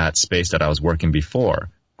is that space that I was working before.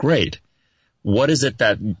 Great. What is it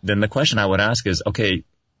then the question I would ask is, okay,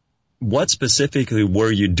 what specifically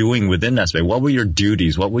were you doing within that space? What were your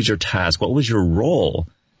duties? What was your task? What was your role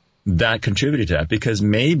that contributed to that? Because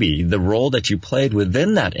maybe the role that you played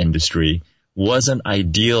within that industry wasn't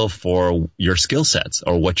ideal for your skill sets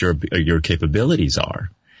or what your capabilities are.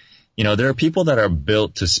 There are people that are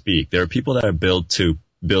built to speak. There are people that are built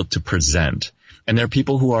to present. And there are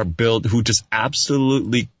people who just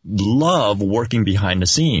absolutely love working behind the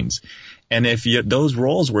scenes. And if those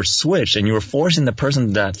roles were switched and you were forcing the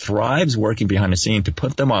person that thrives working behind the scene to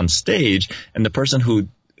put them on stage, and the person who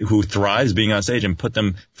thrives being on stage and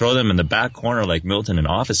throw them in the back corner like Milton in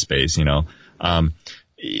Office Space,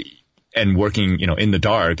 and working, in the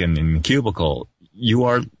dark and in the cubicle, you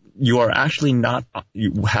are actually not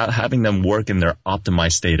having them work in their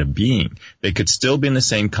optimized state of being. They could still be in the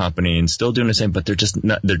same company and still doing the same, but they're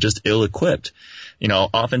just ill-equipped.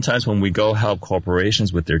 Oftentimes when we go help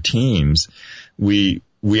corporations with their teams, we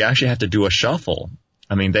actually have to do a shuffle.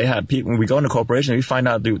 I mean, they have people, when we go into corporations, we find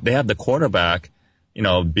out they have the quarterback,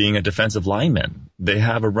 being a defensive lineman. They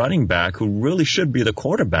have a running back who really should be the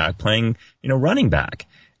quarterback playing, running back.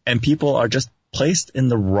 And people are just placed in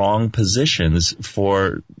the wrong positions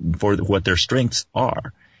for what their strengths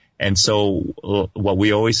are. And so what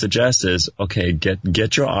we always suggest is, okay,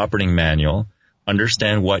 get your operating manual,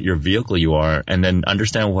 understand what your vehicle you are, and then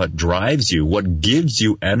understand what drives you, what gives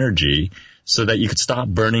you energy, so that you could stop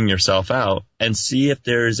burning yourself out, and see if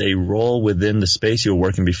there's a role within the space you were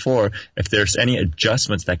working before, if there's any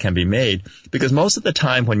adjustments that can be made. Because most of the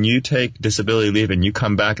time when you take disability leave and you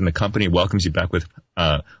come back and the company welcomes you back with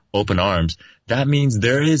open arms, that means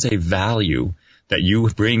there is a value that you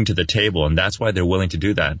bring to the table, and that's why they're willing to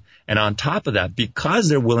do that. And on top of that, because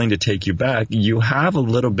they're willing to take you back, you have a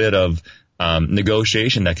little bit of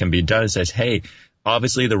negotiation that can be done. It says, hey,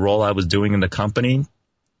 obviously the role I was doing in the company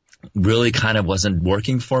really kind of wasn't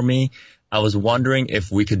working for me. I was wondering if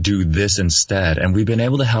we could do this instead. And we've been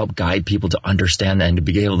able to help guide people to understand that and to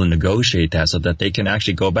be able to negotiate that so that they can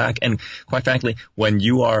actually go back. And quite frankly, when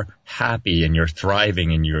you are happy and you're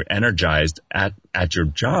thriving and you're energized at your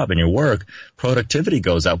job and your work, productivity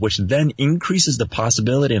goes up, which then increases the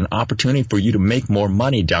possibility and opportunity for you to make more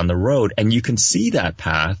money down the road. And you can see that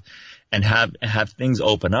path and have things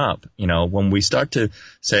open up. You know, when we start to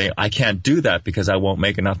say, I can't do that because I won't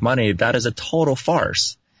make enough money, that is a total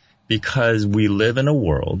farce. Because we live in a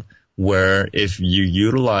world where if you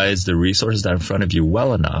utilize the resources that are in front of you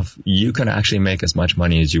well enough, you can actually make as much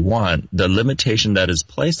money as you want. The limitation that is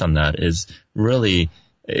placed on that is really,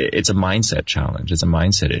 it's a mindset challenge. It's a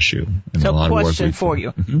mindset issue. So question for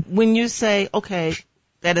you. Mm-hmm. When you say, okay,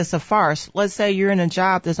 that is a farce, let's say you're in a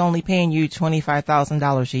job that's only paying you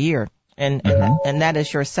 $25,000 a year and that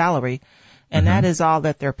is your salary and that is all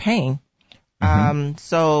that they're paying.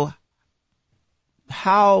 So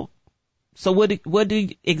what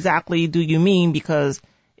exactly do you mean? Because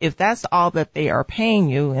if that's all that they are paying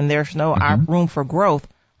you and there's no room for growth,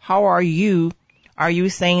 how are you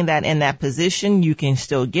saying that in that position you can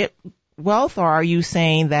still get wealth, or are you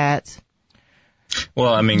saying that?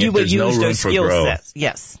 Well, I mean, you would use their skill sets.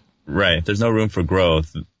 Yes. Right. If there's no room for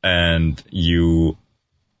growth and you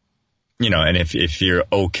know, and if you're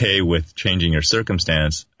okay with changing your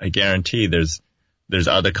circumstance, I guarantee there's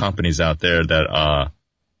other companies out there that,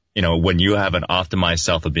 you know, when you have an optimized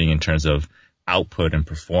self of being in terms of output and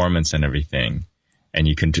performance and everything, and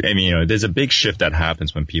you can, I mean, you know, there's a big shift that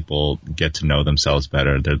happens when people get to know themselves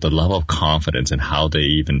better. The level of confidence and how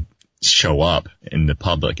they even show up in the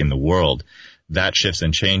public, in the world, that shifts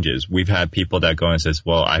and changes. We've had people that go and says,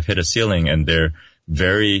 well, I've hit a ceiling, and they're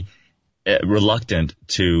very reluctant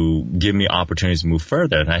to give me opportunities to move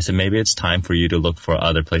further. And I said, maybe it's time for you to look for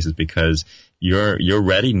other places because you're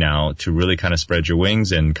ready now to really kind of spread your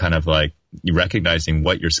wings and kind of like recognizing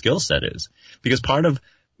what your skill set is. Because part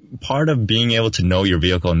of being able to know your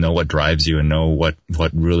vehicle and know what drives you and know what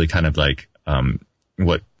really kind of like,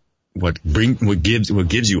 what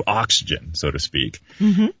gives you oxygen, so to speak,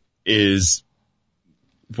 is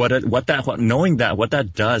knowing what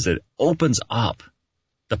that does, it opens up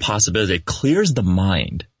the possibility, it clears the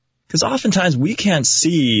mind. Because oftentimes we can't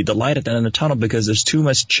see the light at the end of the tunnel because there's too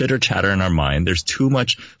much chitter chatter in our mind. There's too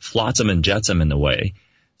much flotsam and jetsam in the way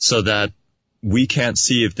so that we can't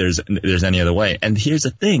see if there's any other way. And here's the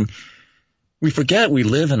thing. We forget we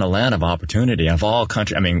live in a land of opportunity of all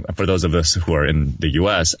countries. I mean, for those of us who are in the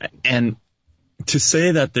U.S. and to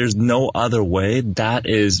say that there's no other way, that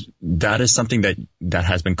is something that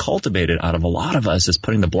has been cultivated out of a lot of us, is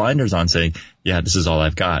putting the blinders on saying, yeah, this is all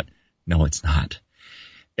I've got. No, it's not.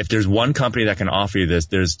 If there's one company that can offer you this,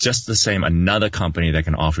 there's just the same another company that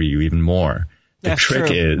can offer you even more. The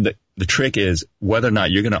trick is whether or not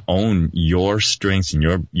you're going to own your strengths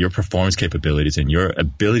and your performance capabilities and your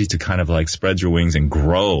ability to kind of like spread your wings and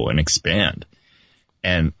grow and expand.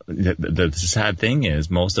 And the sad thing is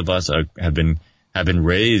most of us have been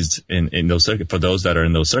raised in those for those that are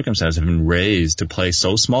in those circumstances have been raised to play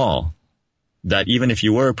so small that even if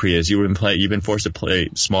you were a Prius, you've been forced to play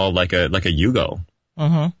small like a Yugo.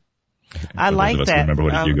 I like that. Remember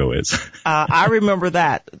what a Yugo is? I remember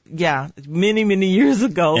that. Yeah, many, many years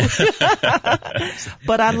ago.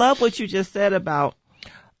 But I love what you just said about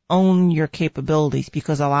own your capabilities,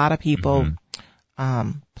 because a lot of people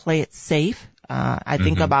play it safe. I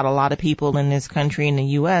think about a lot of people in this country, in the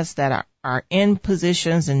U.S., that are in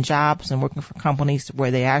positions and jobs and working for companies where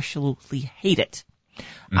they absolutely hate it.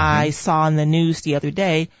 I saw in the news the other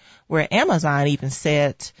day where Amazon even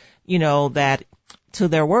said, you know, that to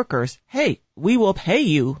their workers, hey, we will pay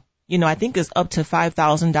you, you know, I think it's up to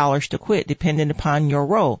 $5,000 to quit depending upon your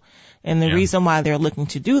role. And the reason why they're looking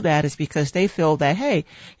to do that is because they feel that, hey,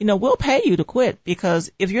 you know, we'll pay you to quit, because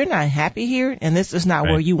if you're not happy here and this is not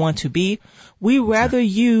where you want to be, we rather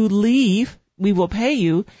you leave, we will pay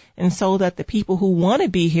you, and so that the people who want to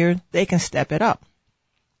be here, they can step it up.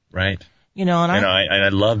 Right. You know, and I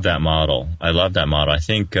love that model. I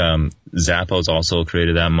think Zappos also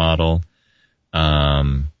created that model.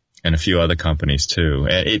 And a few other companies too.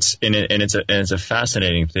 And it's a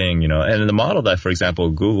fascinating thing, you know. And the model that, for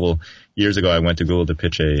example, Google, years ago, I went to Google to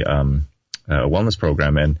pitch a wellness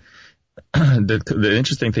program. And the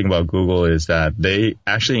interesting thing about Google is that they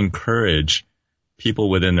actually encourage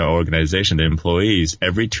people within their organization, the employees,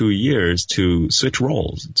 every 2 years to switch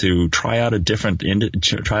roles, to try out a different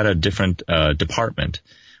department,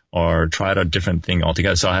 or try out a different thing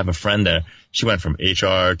altogether. So I have a friend there. She went from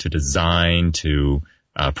HR to design to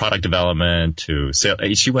product development to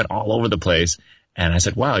sales. She went all over the place. And I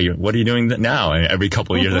said, wow, what are you doing now? And every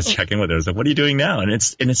couple of years I check in with her. I was like, what are you doing now? And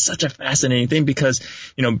it's such a fascinating thing because,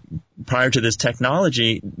 prior to this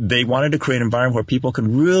technology, they wanted to create an environment where people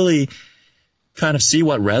can really kind of see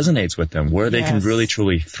what resonates with them, where they can really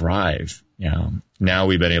truly thrive. Now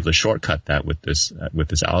we've been able to shortcut that with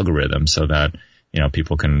this algorithm so that,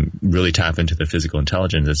 people can really tap into their physical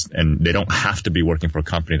intelligence, and they don't have to be working for a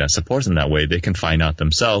company that supports them that way. They can find out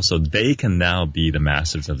themselves, so they can now be the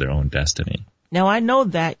masters of their own destiny. Now, I know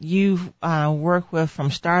that you work with from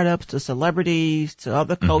startups to celebrities to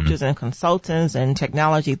other coaches and consultants and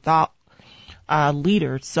technology thought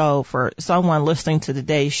leaders. So for someone listening to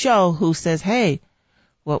today's show who says, hey,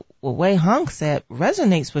 what Wei Houng said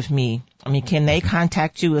resonates with me, I mean, can they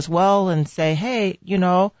contact you as well and say, hey,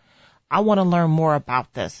 I want to learn more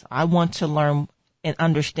about this. I want to learn and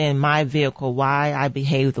understand my vehicle, why I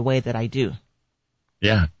behave the way that I do.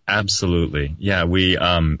 Yeah, absolutely. Yeah, we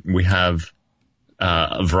have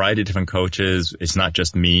a variety of different coaches. It's not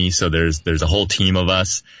just me, so there's a whole team of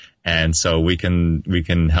us, and so we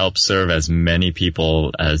can help serve as many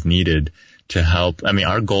people as needed to help. I mean,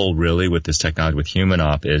 our goal really with this technology, with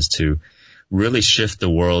HumanOp, is to really shift the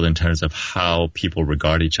world in terms of how people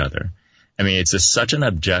regard each other. I mean, it's such an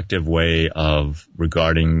objective way of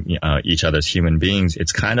regarding each other as human beings.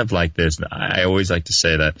 It's kind of like this. I always like to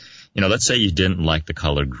say that, let's say you didn't like the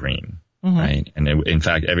color green. Right. And in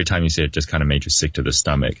fact, every time you see it, it just kind of made you sick to the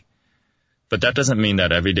stomach. But that doesn't mean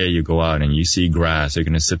that every day you go out and you see grass, you're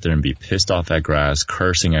going to sit there and be pissed off at grass,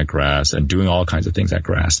 cursing at grass, and doing all kinds of things at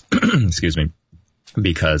grass. Excuse me.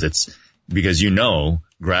 Because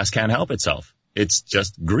grass can't help itself. It's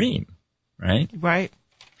just green. Right? Right.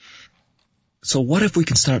 So what if we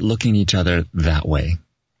can start looking at each other that way?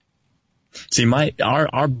 See,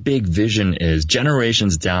 our big vision is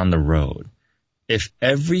generations down the road. If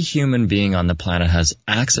every human being on the planet has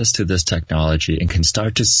access to this technology and can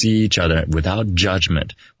start to see each other without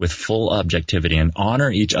judgment, with full objectivity, and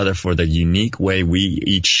honor each other for the unique way we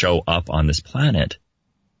each show up on this planet,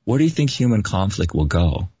 where do you think human conflict will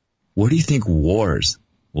go? Where do you think wars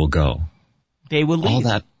will go? They will leave. All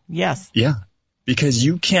that. Yes. Yeah. Because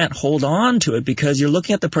you can't hold on to it because you're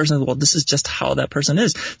looking at the person, well, this is just how that person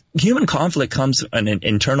is. Human conflict comes,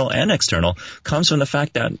 internal and external, comes from the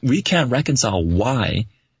fact that we can't reconcile why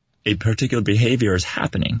a particular behavior is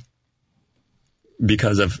happening.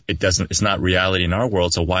 Because it's not reality in our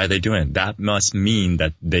world, so why are they doing it? That must mean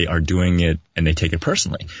that they are doing it and they take it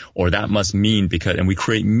personally. Or that must mean and we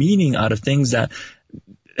create meaning out of things that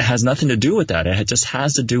has nothing to do with that. It just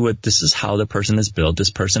has to do with this is how the person is built. This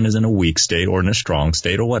person is in a weak state or in a strong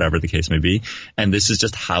state or whatever the case may be. And this is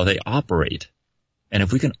just how they operate. And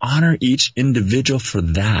if we can honor each individual for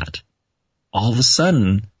that, all of a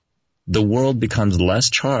sudden the world becomes less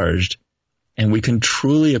charged and we can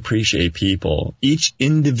truly appreciate people, each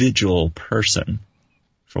individual person,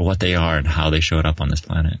 for what they are and how they showed up on this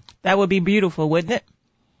planet. That would be beautiful, wouldn't it?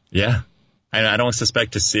 Yeah. And I don't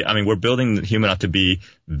expect to see, we're building HumanOp to be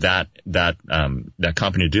that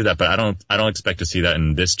company to do that, but I don't expect to see that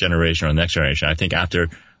in this generation or the next generation. I think after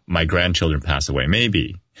my grandchildren pass away,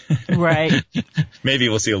 maybe. Right. Maybe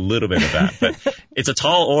we'll see a little bit of that, but it's a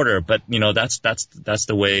tall order, but that's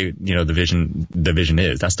the way, the vision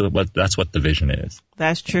is. That's what the vision is.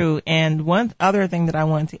 That's true. And one other thing that I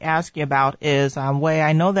wanted to ask you about is, Wei,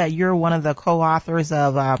 I know that you're one of the co-authors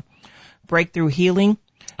of, Breakthrough Healing.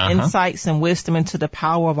 Insights and wisdom into the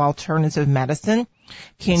power of alternative medicine.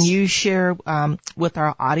 Can you share with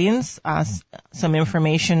our audience some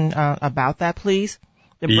information about that, please?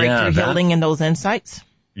 The Breakthrough Healing and those insights?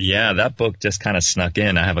 Yeah, that book just kind of snuck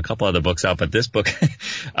in. I have a couple other books out, but this book,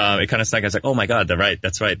 it kind of snuck. I was like, oh my God,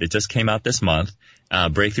 that's right. It just came out this month.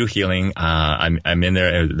 Breakthrough Healing. I'm in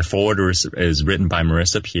there. The foreword is written by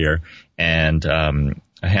Marissa Peer, and a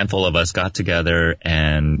handful of us got together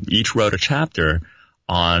and each wrote a chapter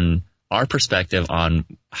on our perspective on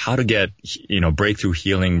how to get, breakthrough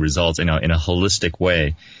healing results in a holistic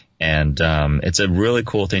way. And it's a really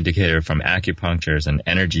cool thing to hear from acupuncturists and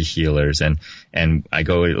energy healers. And I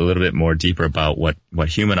go a little bit more deeper about what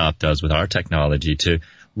HumanOp does with our technology to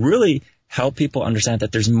really help people understand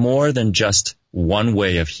that there's more than just one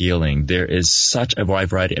way of healing. There is such a wide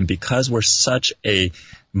variety. And because we're such a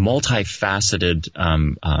multifaceted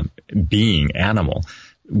animal,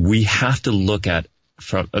 we have to look at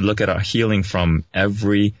our healing from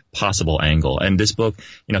every possible angle. And this book,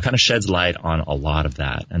 kind of sheds light on a lot of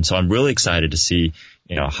that. And so I'm really excited to see,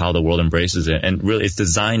 how the world embraces it. And really it's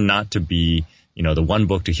designed not to be, the one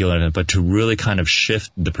book to heal it, but to really kind of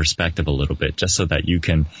shift the perspective a little bit, just so that you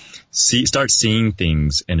can start seeing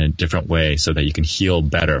things in a different way so that you can heal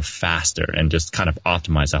better, faster, and just kind of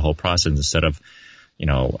optimize that whole process instead of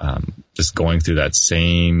just going through that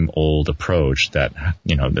same old approach that,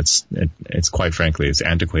 it's quite frankly, it's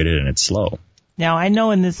antiquated and it's slow. Now, I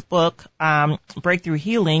know in this book, Breakthrough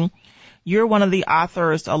Healing, you're one of the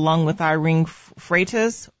authors along with Irene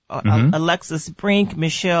Freitas, Alexis Brink,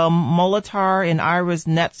 Michelle Molitor, and Iris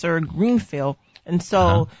Netzer Greenfield. And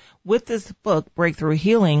so with this book, Breakthrough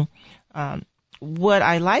Healing, what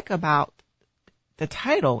I like about the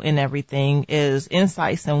title and everything is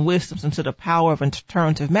insights and wisdoms into the power of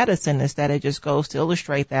alternative medicine, is that it just goes to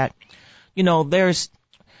illustrate that,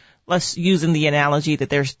 let's using the analogy that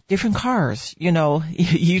there's different cars,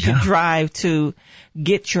 you could drive to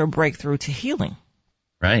get your breakthrough to healing.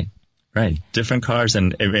 Right. Different cars,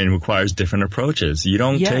 and it requires different approaches. You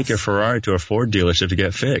don't take your Ferrari to a Ford dealership to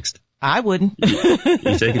get fixed. I wouldn't.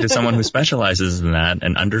 You take it to someone who specializes in that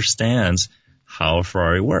and understands how a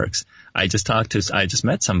Ferrari works. I just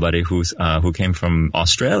met somebody who came from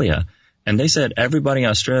Australia, and they said everybody in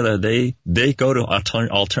Australia, they go to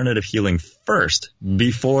alternative healing first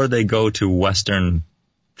before they go to Western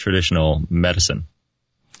traditional medicine.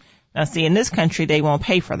 Now, see, in this country, they won't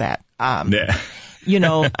pay for that.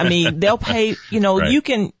 They'll pay, right.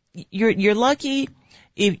 You're lucky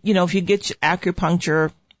if you get your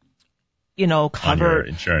acupuncture, covered. Under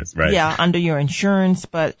insurance, right. Yeah, under your insurance.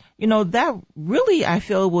 But, that really, I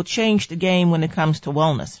feel, will change the game when it comes to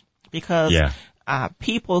wellness, because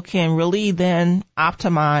people can really then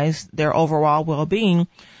optimize their overall well-being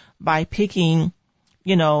by picking,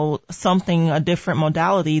 a different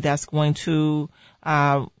modality that's going to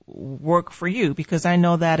work for you. Because I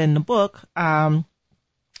know that in the book,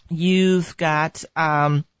 you've got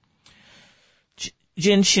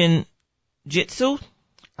Jinshin Jitsu.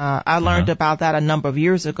 I learned about that a number of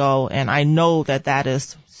years ago, and I know that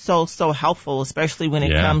is so helpful, especially when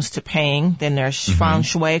it comes to pain. Then there's Feng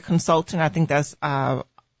Shui Consulting. I think that's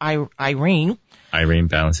Irene. Irene,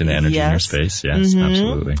 balancing the energy in your space. Yes,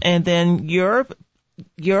 absolutely. And then your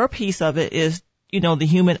piece of it is, the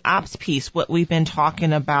HumanOp piece, what we've been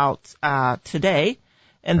talking about today.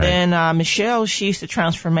 And then Michelle, she's the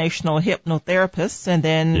transformational hypnotherapist. And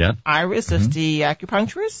then Iris is the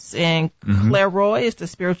acupuncturist. And Claire Roy is the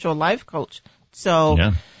spiritual life coach. So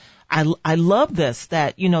I love this,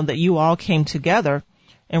 that you all came together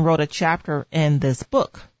and wrote a chapter in this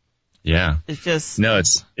book. Yeah. It's just... No,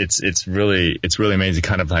 it's really amazing,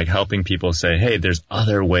 kind of like helping people say, hey, there's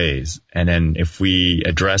other ways. And then if we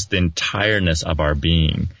address the entireness of our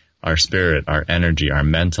being, our spirit, our energy, our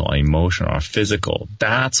mental, our emotional, our physical,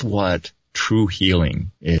 that's what true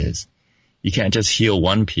healing is. You can't just heal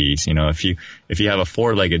one piece. If you have a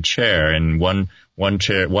 4-legged chair and one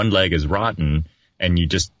leg is rotten and you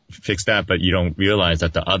just fix that, but you don't realize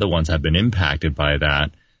that the other ones have been impacted by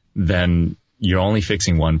that, then you're only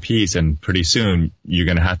fixing one piece, and pretty soon you're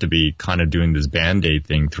going to have to be kind of doing this Band-Aid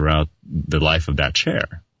thing throughout the life of that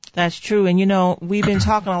chair. That's true. And, we've been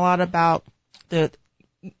talking a lot about the,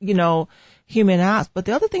 HumanOp, but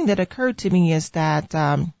the other thing that occurred to me is that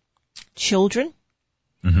children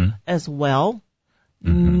as well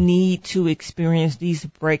need to experience these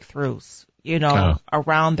breakthroughs,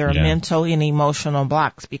 around their mental and emotional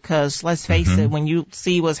blocks, because let's face it, when you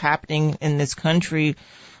see what's happening in this country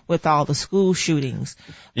with all the school shootings.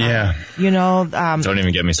 Yeah. Don't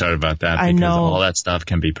even get me started about that, because I know. All that stuff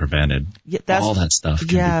can be prevented. All that stuff can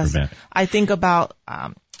be prevented. I think about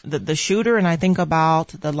the shooter, and I think about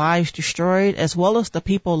the lives destroyed as well as the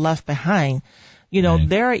people left behind.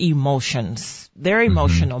 Their emotions, their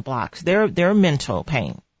emotional blocks, their mental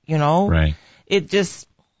pain, Right. It just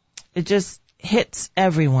hits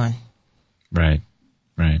everyone. Right.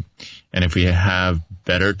 And if we have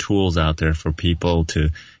better tools out there for people to,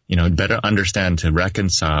 better understand, to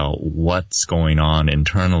reconcile what's going on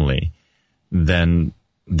internally, then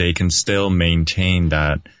they can still maintain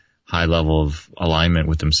that high level of alignment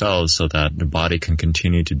with themselves so that the body can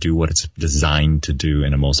continue to do what it's designed to do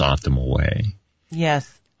in a most optimal way.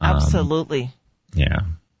 Yes, absolutely.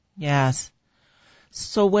 Yes.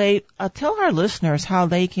 So Wei, tell our listeners how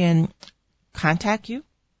they can contact you.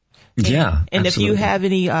 And absolutely. If you have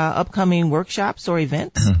any upcoming workshops or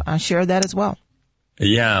events, share that as well.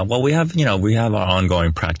 Yeah, well, we have our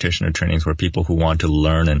ongoing practitioner trainings where people who want to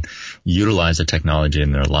learn and utilize the technology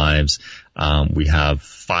in their lives, we have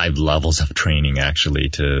 5 levels of training actually,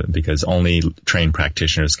 because only trained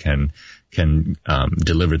practitioners can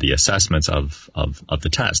deliver the assessments of the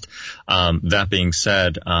test. That being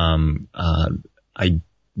said,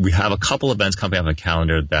 we have a couple events coming up on the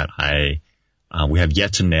calendar that we have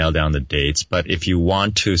yet to nail down the dates, but if you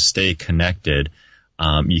want to stay connected,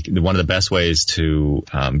 one of the best ways to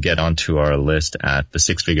get onto our list at the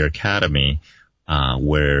Six Figure Academy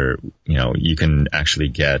where, you can actually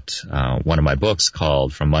get one of my books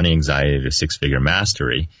called From Money Anxiety to Six-Figure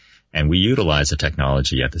Mastery. And we utilize the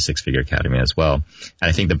technology at the Six Figure Academy as well. And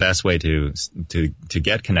I think the best way to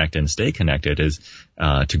get connected and stay connected is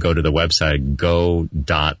to go to the website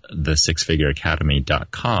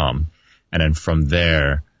go.thesixfigureacademy.com. And then from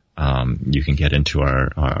there, you can get into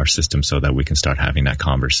our system so that we can start having that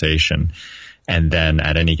conversation. And then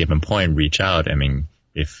at any given point, reach out. I mean,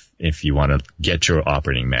 if you want to get your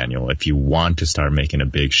operating manual, if you want to start making a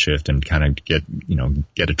big shift and kind of get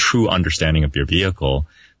a true understanding of your vehicle,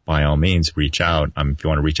 by all means, reach out. If you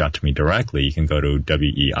want to reach out to me directly, you can go to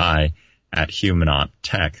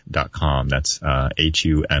WEI@HumanOpTech.com. That's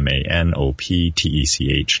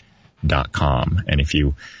HumanOpTech.com. And if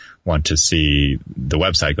you want to see the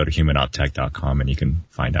website, go to HumanOpTech.com and you can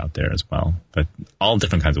find out there as well. But all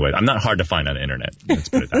different kinds of ways. I'm not hard to find on the internet. Let's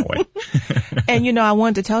put it that way. And, I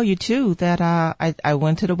wanted to tell you, too, that I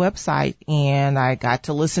went to the website and I got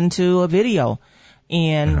to listen to a video.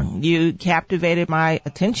 And you captivated my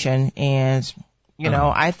attention, and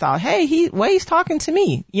I thought, hey, Wei's talking to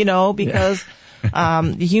me, because the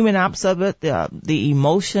HumanOp of it, the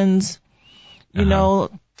emotions,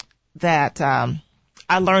 that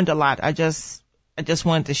I learned a lot. I just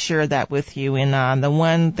wanted to share that with you. And the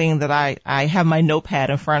one thing that I have my notepad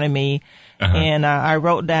in front of me, and I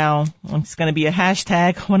wrote down, it's going to be a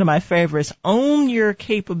hashtag, one of my favorites: own your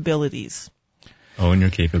capabilities. Own your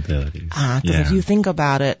capabilities. Because if you think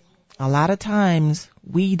about it, a lot of times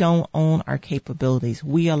we don't own our capabilities.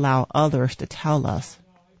 We allow others to tell us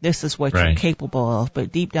this is what you're capable of.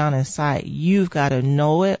 But deep down inside, you've got to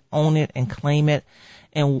know it, own it, and claim it,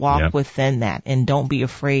 and walk within that. And don't be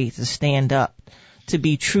afraid to stand up, to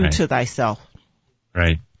be true to thyself.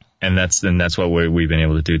 Right. And that's what we've been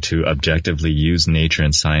able to do, to objectively use nature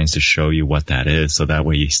and science to show you what that is. So that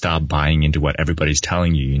way you stop buying into what everybody's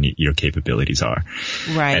telling you your capabilities are.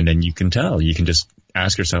 Right. And then you can tell. You can just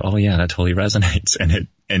ask yourself, oh yeah, that totally resonates. And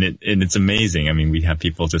it's amazing. I mean, we have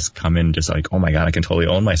people just come in just like, oh my God, I can totally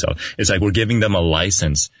own myself. It's like we're giving them a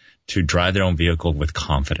license to drive their own vehicle with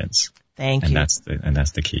confidence. Thank you. And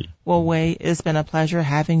that's the key. Well, Wei, it's been a pleasure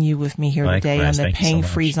having you with me here today on the Pain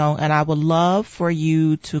Free Zone. And I would love for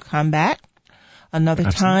you to come back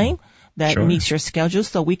another time that meets your schedule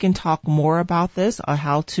so we can talk more about this, or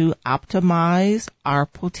how to optimize our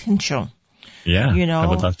potential. Yeah, I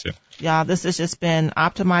would love to. Yeah, this has just been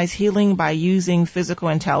Optimized Healing by Using Physical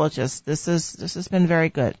Intelligence. This has been very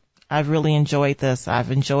good. I've really enjoyed this.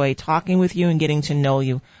 I've enjoyed talking with you and getting to know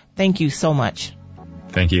you. Thank you so much.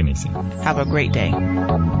 Thank you, Nisi. Have a great day.